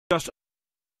Just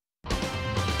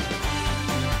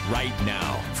Right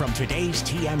now, from today's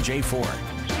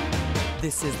TMJ4.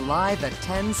 This is Live at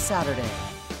 10 Saturday.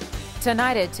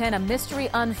 Tonight at 10, a mystery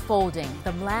unfolding.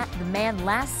 The man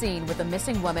last seen with a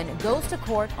missing woman goes to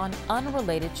court on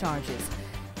unrelated charges.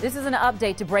 This is an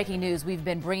update to breaking news we've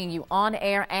been bringing you on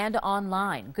air and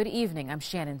online. Good evening, I'm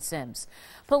Shannon Sims.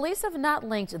 Police have not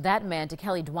linked that man to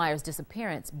Kelly Dwyer's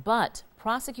disappearance, but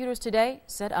prosecutors today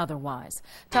said otherwise.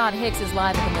 Todd Hicks is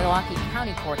live at the Milwaukee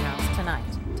County Courthouse tonight.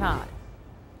 Todd.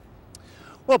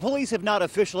 Well, police have not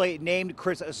officially named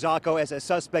Chris Zacco as a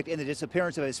suspect in the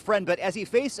disappearance of his friend, but as he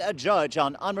faced a judge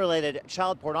on unrelated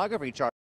child pornography charges,